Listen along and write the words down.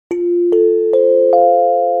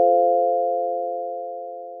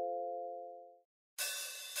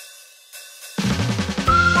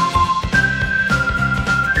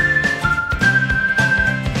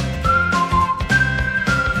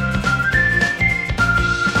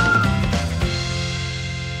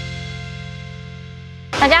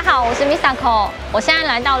大家好，我是 MiCHi， 我现在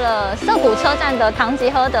来到了澀谷车站的唐吉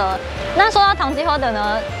訶德。那说到唐吉訶德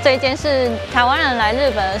呢，这一间是台湾人来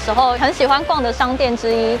日本的时候很喜欢逛的商店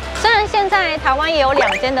之一。虽然现在台湾也有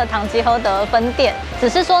2间的唐吉訶德分店，只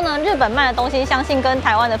是说呢，日本卖的东西相信跟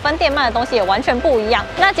台湾的分店卖的东西也完全不一样。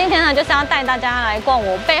那今天呢，就是要带大家来逛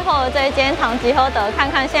我背后的这一间唐吉訶德，看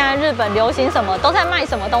看现在日本流行什么，都在卖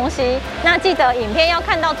什么东西。那记得影片要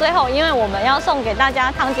看到最后，因为我们要送给大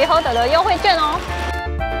家唐吉訶德的优惠券哦。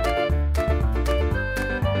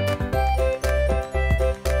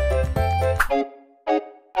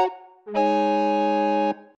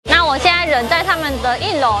我现在人在他们的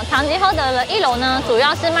1楼，唐吉訶德的1楼呢，主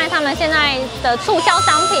要是卖他们现在的促销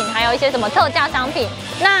商品，还有一些什么特价商品。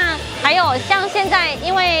那还有像现在，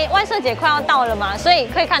因为万圣节快要到了嘛，所以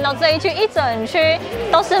可以看到这一区一整区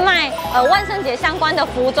都是卖万圣节相关的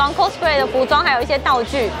服装、cosplay 的服装，还有一些道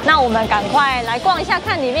具。那我们赶快来逛一下，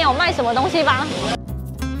看里面有卖什么东西吧。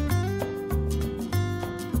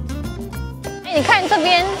你看这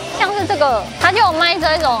边像是这个，它就有卖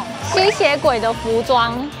这种吸血鬼的服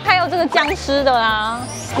装，还有这个僵尸的啦，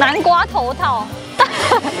南瓜头套，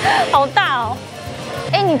好大哦！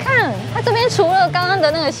哎，你看它这边除了刚刚的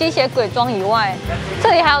那个吸血鬼装以外，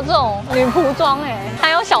这里还有这种女仆装，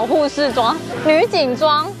还有小护士装、女警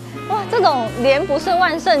装，哇，这种连不是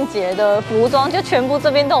万圣节的服装，就全部这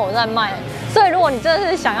边都有在卖。所以如果你真的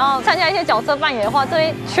是想要参加一些角色扮演的话，这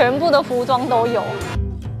边全部的服装都有。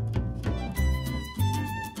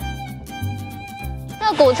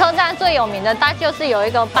澀谷车站最有名的，它就是有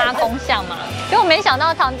一个八公像嘛。结果没想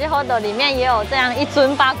到唐吉訶德里面也有这样一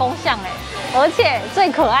尊八公像而且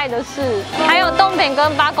最可爱的是，还有冻饼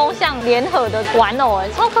跟八公像联合的玩偶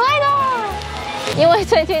超可爱的。因为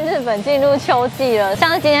最近日本进入秋季了，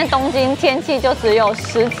像是今天东京天气就只有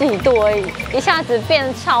10几度而已，一下子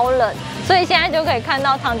变超冷，所以现在就可以看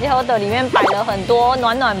到唐吉訶德里面摆了很多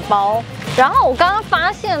暖暖包。然后我刚刚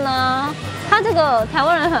发现呢，它这个台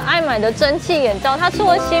湾人很爱买的蒸汽眼罩，它出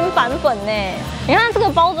了新版本呢。你看这个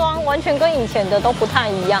包装完全跟以前的都不太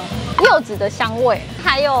一样，柚子的香味，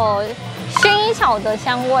还有薰衣草的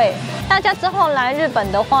香味。大家之后来日本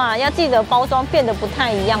的话，要记得包装变得不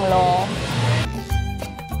太一样咯。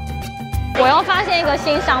我又发现一个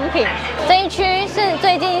新商品，这一区是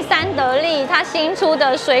最近三得利它新出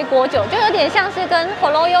的水果酒，就有点像是跟火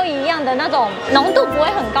龙柚一样的那种浓度不会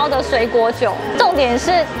很高的水果酒。重点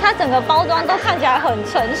是它整个包装都看起来很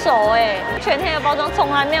成熟全黑的包装从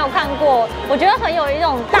来没有看过，我觉得很有一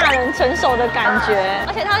种大人成熟的感觉。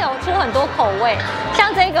而且它有出很多口味，像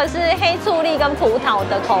这个是黑醋栗跟葡萄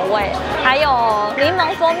的口味，还有柠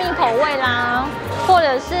檬蜂蜜口味啦。或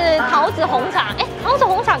者是桃子红茶，桃子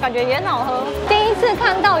红茶感觉也很好喝。第一次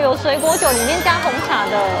看到有水果酒里面加红茶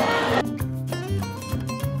的。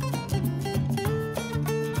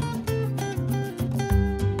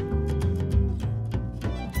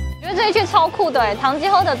我觉得这一区超酷的唐吉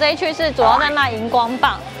訶德这一区是主要在卖荧光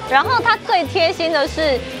棒。然后它最贴心的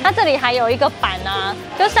是，它这里还有一个板啊，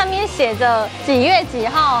就上面写着几月几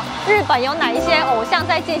号，日本有哪一些偶像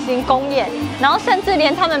在进行公演，然后甚至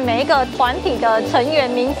连他们每一个团体的成员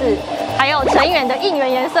名字，还有成员的应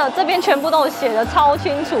援颜色，这边全部都有写的超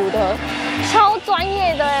清楚的，超专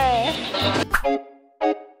业的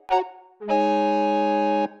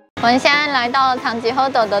我们现在来到了唐吉訶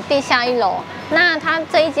德的地下1楼。那它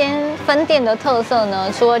这一间分店的特色呢，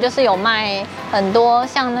除了就是有卖很多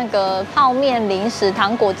像那个泡面、零食、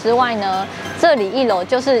糖果之外呢，这里1楼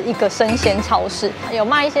就是一个生鲜超市，有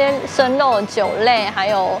卖一些生肉、酒类，还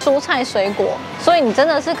有蔬菜、水果，所以你真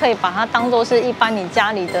的是可以把它当作是一般你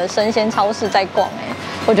家里的生鲜超市在逛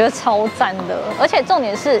我觉得超赞的。而且重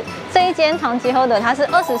点是这一间唐吉訶德它是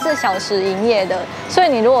24小时营业的，所以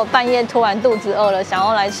你如果半夜突然肚子饿了，想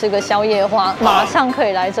要来吃个宵夜的话，马上可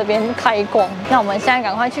以来这边开逛。那我们现在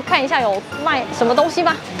赶快去看一下有卖什么东西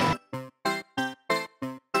吧。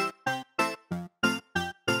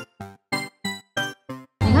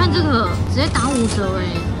你看这个直接打5折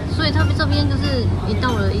所以它这边就是一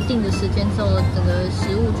到了一定的时间之后，整个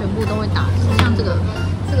食物全部都会打折，像这个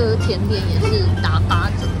甜点也是打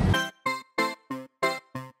8折。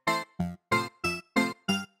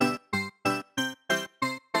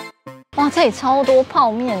哇，这里超多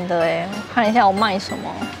泡面的我看一下有卖什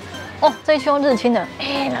么。哦，这一区日清的，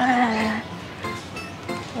来，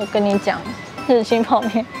我跟你讲，日清泡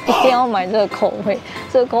面一定要买这个口味，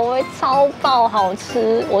这个口味超爆好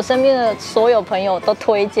吃，我身边的所有朋友都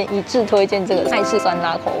一致推荐这个泰式酸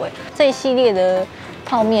辣口味。这一系列的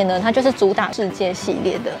泡面呢，它就是主打世界系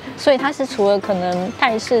列的，所以它是除了可能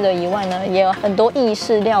泰式的以外呢，也有很多意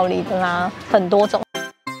式料理的啦，很多种。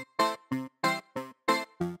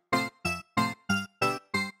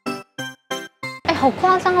好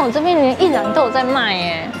夸张哦！这边连一兰都有在卖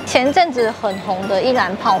耶。前阵子很红的一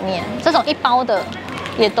兰泡面，这种1包的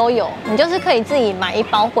也都有。你就是可以自己买1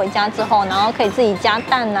包回家之后，然后可以自己加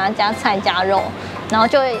蛋啊、加菜、加肉，然后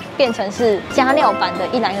就会变成是加料版的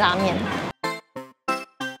一兰拉面。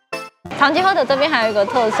唐吉訶德这边还有一个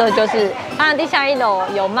特色，就是它的地下1楼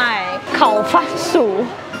有卖烤番薯，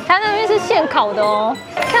它那边是现烤的哦。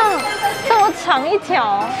看这么长一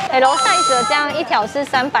条 L size 的，这样一条是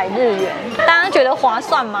300日元，大家觉得划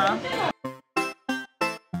算吗？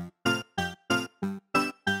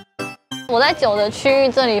我在酒的区域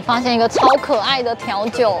这里发现一个超可爱的调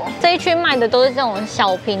酒，这一区卖的都是这种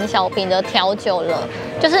小瓶的调酒了。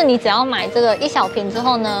就是你只要买这个1小瓶之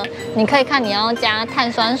后呢，你可以看你要加碳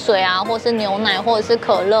酸水啊，或是牛奶，或者是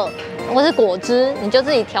可乐，或是果汁，你就自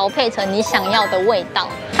己调配成你想要的味道。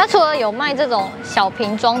它除了有卖这种小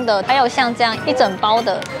瓶装的，还有像这样一整包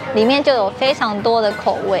的，里面就有非常多的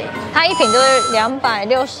口味。它1瓶就是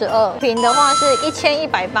262，瓶的话是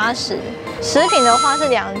1180。10瓶的话是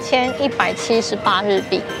2178日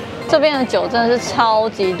币。这边的酒真的是超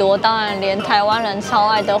级多，当然连台湾人超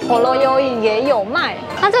爱的喉咙优饮也有卖。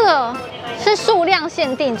它这个是数量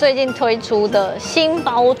限定，最近推出的新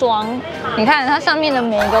包装。你看它上面的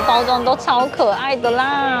每一个包装都超可爱的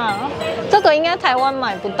啦。这个应该台湾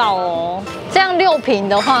买不到哦。这样6瓶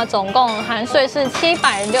的话，总共含税是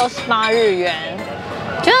768日元。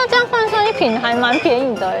觉得这样换算1瓶还蛮便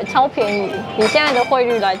宜的，超便宜。以现在的汇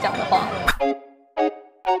率来讲的话。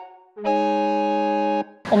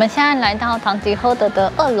我们现在来到唐吉訶德的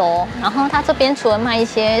2楼，然后它这边除了卖一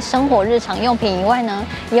些生活日常用品以外呢，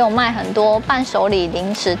也有卖很多伴手礼、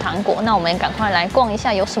零食、糖果。那我们赶快来逛一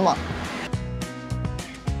下有什么。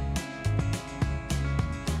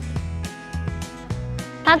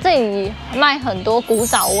它这里卖很多古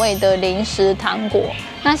早味的零食、糖果。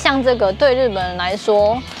那像这个对日本人来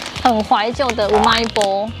说很怀旧的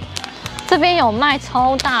MiCHi，这边有卖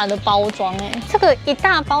超大的包装哎，这个1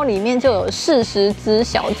大包里面就有40只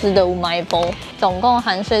小只的MiCHi，总共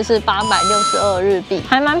含税是862日币，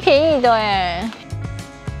还蛮便宜的哎。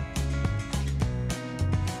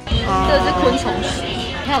这个是昆虫食，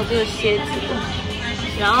还有这个蝎子，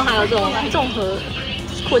然后还有这种综合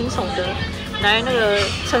昆虫的。来，那个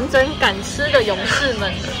诚真敢吃的勇士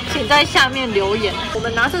们，请在下面留言，我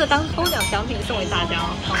们拿这个当抽奖奖品送给大家，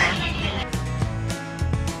好吗？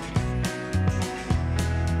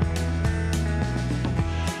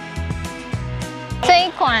这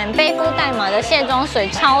一款背肤代码的卸妆水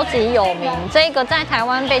超级有名，这个在台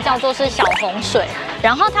湾被叫做是小红水，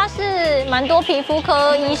然后它是蛮多皮肤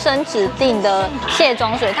科医生指定的卸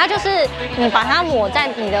妆水，它就是你把它抹在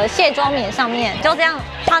你的卸妆棉上面，就这样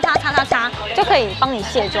擦就可以帮你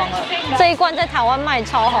卸妆了。这一罐在台湾卖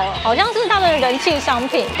超好，好像是他们的人气商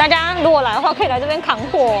品，大家如果来的话可以来这边扛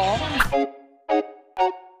货哦。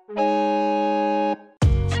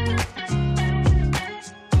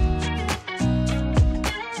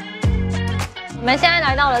我们现在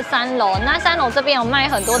来到了3楼，那3楼这边有卖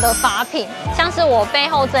很多的发品，像是我背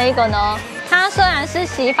后这一个呢，它虽然是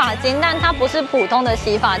洗发精，但它不是普通的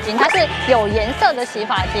洗发精，它是有颜色的洗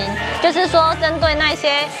发精，就是说针对那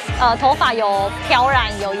些头发有漂染、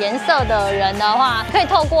有颜色的人的话，可以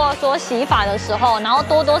透过说洗发的时候，然后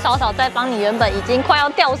多多少少再帮你原本已经快要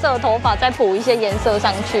掉色的头发再补一些颜色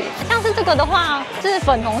上去。像是这个的话是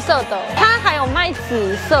粉红色的，它还有卖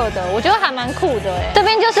紫色的，我觉得还蛮酷的哎。这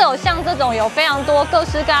边就是有像这种有非常多各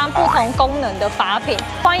式各样不同功能的发品，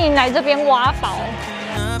欢迎来这边挖宝。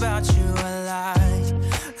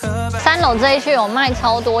3楼这一区有卖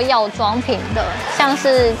超多药妆品的，像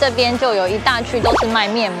是这边就有一大区都是卖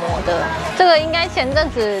面膜的。这个应该前阵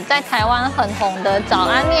子在台湾很红的早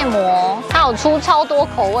安面膜，它有出超多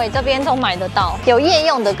口味，这边都买得到，有夜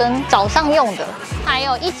用的跟早上用的，还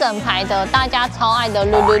有一整排的大家超爱的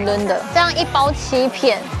Lululemon的，这样1包7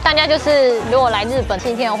片，大家就是如果来日本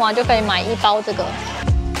7天的话，就可以买1包这个。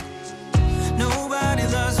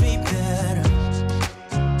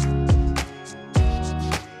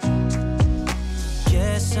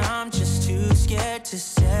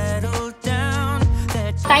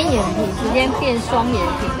单眼皮直接变双眼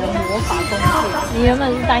皮的魔法工具，你原本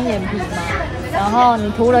是单眼皮嘛，然后你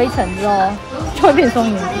涂了1层之后，就会变双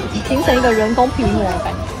眼皮，形成一个人工皮膜的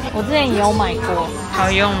感觉。我之前也有买过，好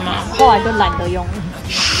用吗？后来就懒得用了。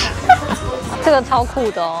这个超酷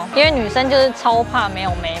的哦，因为女生就是超怕没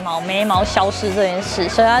有眉毛，眉毛消失这件事，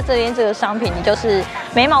所以它这边这个商品，你就是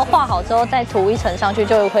眉毛画好之后再涂1层上去，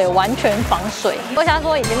就会完全防水。我想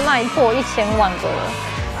说已经卖破1000万个了，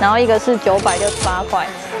然后一个是968块，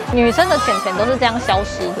女生的钱都是这样消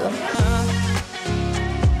失的。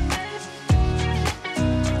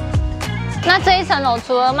那这一层楼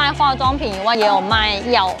除了卖化妆品以外，也有卖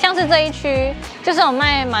药，像是这一区就是有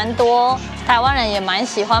卖蛮多台湾人也蛮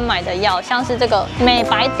喜欢买的药，像是这个美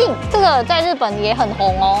白定，这个在日本也很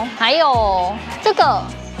红哦。还有这个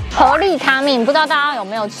合利他命，不知道大家有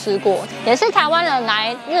没有吃过？也是台湾人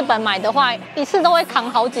来日本买的话，一次都会扛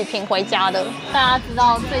好几瓶回家的。大家知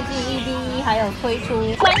道最近111还有推出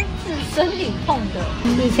专治生理痛的，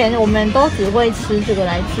以前我们都只会吃这个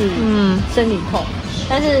来治生理痛，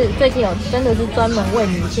但是最近有真的是专门为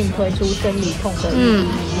女性推出生理痛的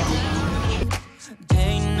药。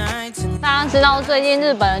大家知道最近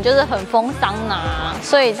日本人就是很疯桑拿，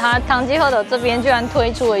所以唐吉訶德这边居然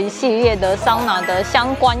推出了一系列的桑拿的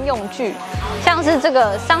相关用具，像是这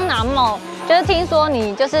个桑拿帽，就是听说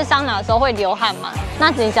你就是桑拿的时候会流汗嘛，那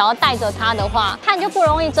你只要戴着它的话，汗就不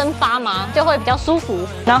容易蒸发嘛，就会比较舒服。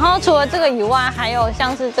然后除了这个以外，还有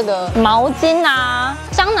像是这个毛巾啊、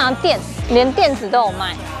桑拿垫，连垫子都有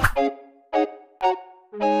卖。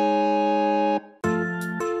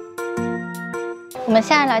我们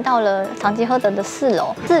现在来到了唐吉訶德的4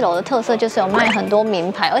楼，4楼的特色就是有卖很多名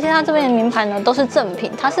牌，而且它这边的名牌呢都是正品，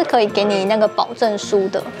它是可以给你那个保证书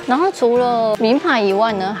的。然后除了名牌以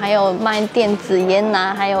外呢，还有卖电子烟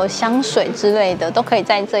啊，还有香水之类的，都可以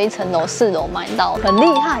在这一层楼4楼买到，很厉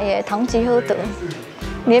害耶！唐吉訶德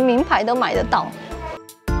连名牌都买得到。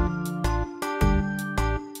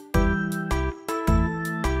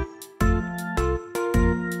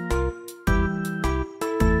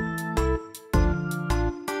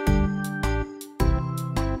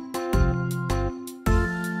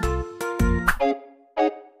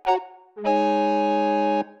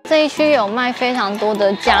这一区有卖非常多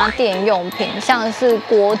的家电用品，像是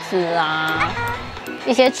锅子啦、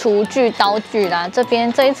一些厨具、刀具啦，这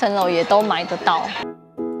一层楼也都买得到。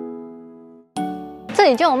这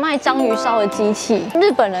里就有卖章鱼烧的机器，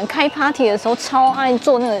日本人开 party 的时候超爱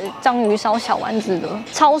做那个章鱼烧小丸子的，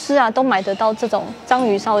超市啊都买得到这种章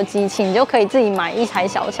鱼烧的机器，你就可以自己买一台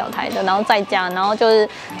小台的，然后在家，然后就是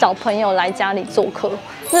找朋友来家里做客。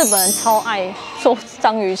日本人超爱做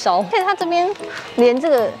章鱼烧，而且他这边连这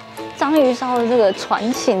个章鱼烧的这个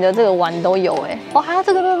船型的这个碗都有哎，哦，还有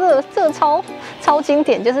这个超经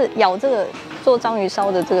典，就是舀这个做章鱼烧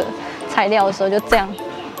的这个材料的时候就这样。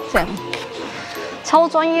超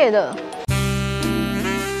专业的。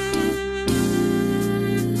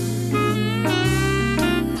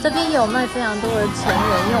这边也有卖非常多的成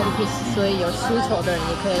人用品，所以有需求的人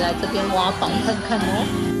也可以来这边挖宝看看哦。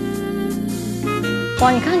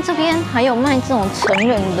哇，你看这边还有卖这种成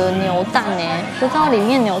人的扭蛋呢，不知道里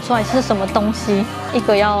面扭出来是什么东西，一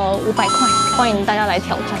个要500块，欢迎大家来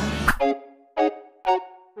挑战。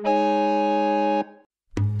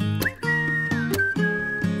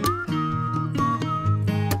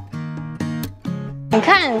你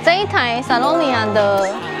看这一台 Salonia 的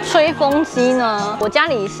吹风机呢，我家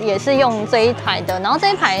里也是用这一台的，然后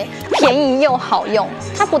这一台便宜又好用，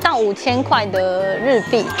它不到5000块的日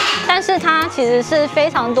币，但是它其实是非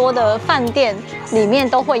常多的饭店里面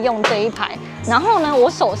都会用这一台。然后呢，我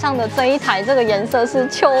手上的这一台这个颜色是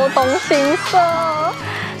秋冬新色，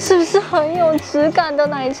是不是很有质感的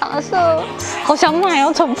奶茶色？好想买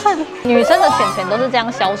哦，怎么办？女生的钱都是这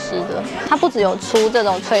样消失的。它不只有出这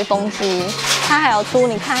种吹风机，它还有出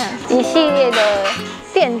你看一系列的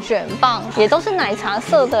电卷棒，也都是奶茶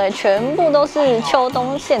色的，全部都是秋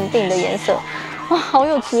冬限定的颜色。哇，好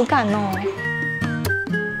有质感哦！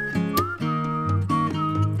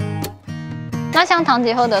那像唐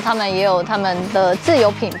吉訶德他们也有他们的自有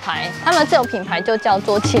品牌，他们的自有品牌就叫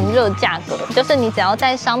做情热价格，就是你只要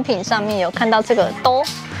在商品上面有看到这个都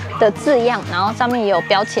的字样，然后上面也有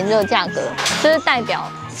标情热价格，就是代表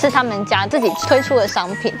是他们家自己推出的商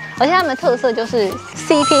品，而且他们的特色就是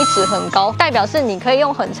CP 值很高，代表是你可以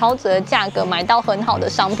用很超值的价格买到很好的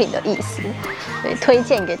商品的意思，所以推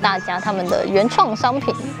荐给大家他们的原创商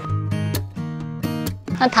品。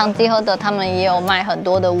那唐吉訶德他们也有卖很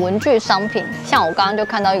多的文具商品，像我刚刚就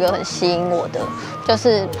看到一个很吸引我的，就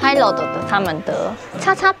是 Quijote 的他们的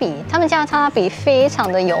擦擦笔，他们家的擦擦笔非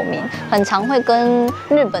常的有名，很常会跟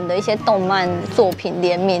日本的一些动漫作品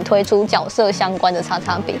联名推出角色相关的擦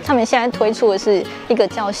擦笔。他们现在推出的是一个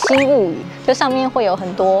叫星物语，就上面会有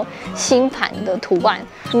很多星盘的图案，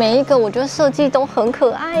每一个我觉得设计都很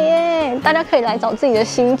可爱耶，大家可以来找自己的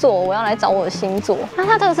星座，我要来找我的星座。那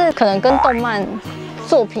它这是可能跟动漫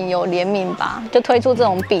作品有联名吧，就推出这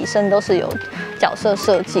种笔身都是有角色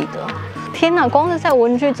设计的。天哪，光是在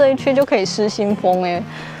文具这一区就可以失心疯哎，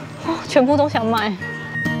哦，全部都想买。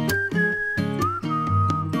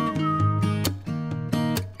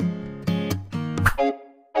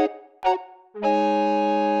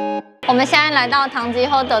我们现在来到唐吉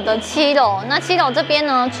訶德的7楼，那7楼这边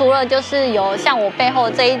呢，除了就是有像我背后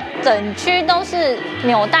这一整区都是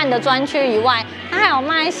扭蛋的专区以外，它还有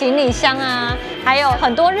卖行李箱啊，还有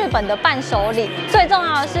很多日本的伴手礼。最重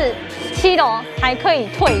要的是，7楼还可以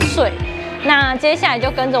退税。那接下来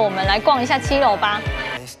就跟着我们来逛一下7楼吧。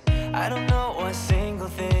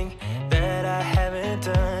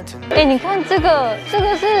你看这个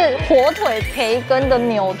是火腿培根的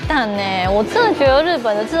扭蛋哎，我真的觉得日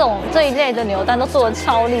本的这一类的扭蛋都做得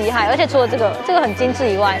超厉害，而且除了这个很精致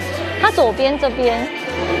以外，它左边这边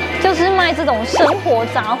就是卖这种生活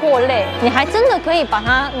杂货类，你还真的可以把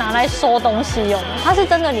它拿来收东西哦，它是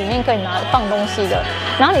真的里面可以拿来放东西的，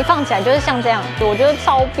然后你放起来就是像这样，我觉得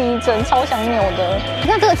超逼真，超想扭的。你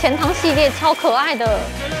看这个钱汤系列超可爱的。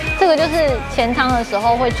这个就是钱汤的时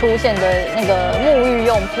候会出现的那个沐浴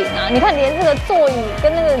用品啊！你看，连这个座椅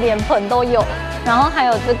跟那个脸盆都有，然后还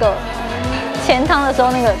有这个钱汤的时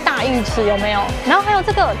候那个大浴池有没有？然后还有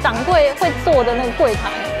这个掌柜会坐的那个柜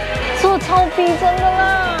台，做得超逼真的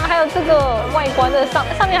啦！还有这个外观的上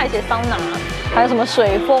面还写桑拿，还有什么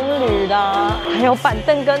水风吕啦，还有板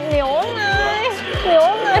凳跟牛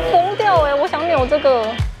奶疯掉哎！我想扭这个。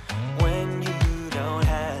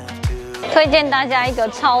推荐大家一个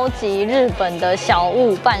超级日本的小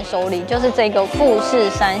物伴手礼，就是这个富士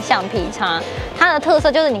山橡皮擦。它的特色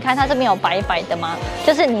就是，你看它这边有白白的嘛，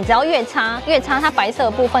就是你只要越擦，它白色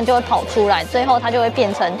的部分就会跑出来，最后它就会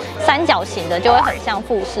变成三角形的，就会很像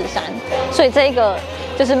富士山。所以这个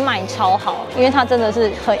就是卖超好，因为它真的是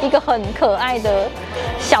一个很可爱的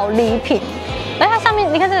小礼品。而它上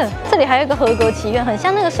面你看这里还有一个合格祈愿，很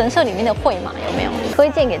像那个神社里面的绘马，有没有？推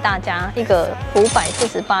荐给大家一个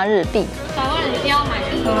548日币，台湾人一定要买的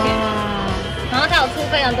图片。然后它有出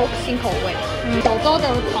非常多新口味，九州的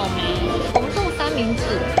草莓、红豆三明治、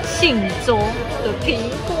信州的苹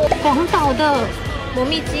果、广岛的磨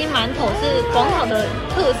蜜鸡馒头是广岛的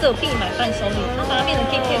特色必买伴手礼，它把它变成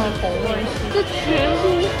甜甜的口味，这全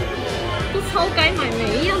部都超该买，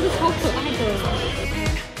每一样都超可爱的。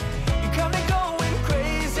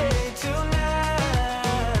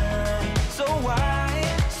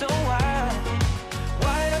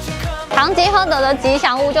唐吉訶德的吉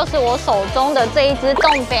祥物就是我手中的这一只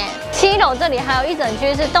冻饼。7楼这里还有一整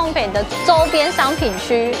区是冻饼的周边商品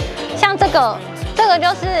区，像这个就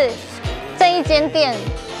是这一间店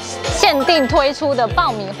限定推出的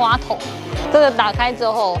爆米花桶。这个打开之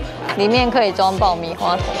后，里面可以装爆米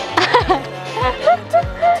花桶，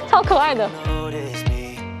超可爱的。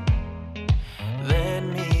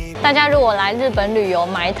大家如果来日本旅游，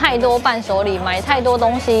买太多伴手礼，买太多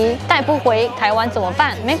东西带不回台湾怎么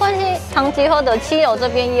办？没关系，唐吉訶德7楼这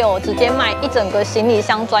边也有直接卖一整个行李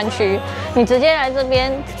箱专区，你直接来这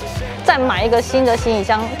边再买一个新的行李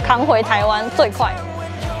箱扛回台湾最快。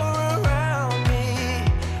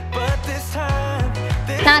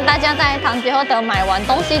那大家在唐吉訶德买完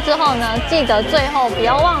东西之后呢，记得最后不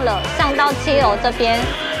要忘了上到7楼这边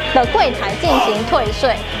的柜台进行退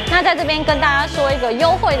税。那在这边跟大家说一个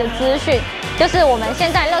优惠的资讯，就是我们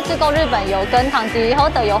现在乐智购日本有跟唐吉訶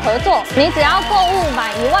德有合作，你只要购物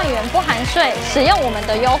满1万元不含税，使用我们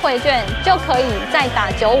的优惠券就可以再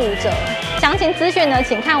打95折。详情资讯呢，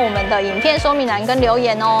请看我们的影片说明栏跟留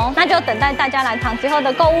言哦。那就等待大家来唐吉訶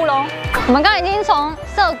德购物喽。我们刚刚已经从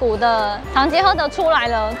涩谷的唐吉訶德出来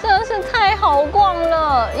了，真的是太好逛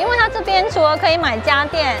了。因为它这边除了可以买家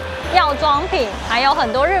电、药妆品，还有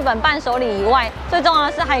很多日本伴手礼以外，最重要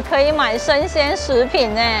的是还可以买生鲜食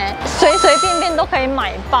品哎，随便便都可以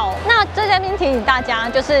买爆。那在这边提醒大家，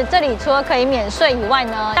就是这里除了可以免税以外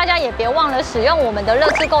呢，大家也别忘了使用我们的乐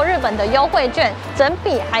智购日本的优惠券，整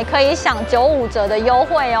笔还可以享95折的优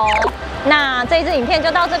惠哦。那这一支影片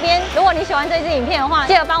就到这边，如果你喜欢这一支影片的话，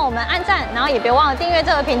记得帮我们按赞，然后也别忘了订阅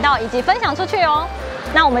这个频道以及分享出去哦。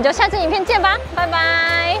那我们就下次影片见吧，拜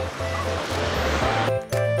拜。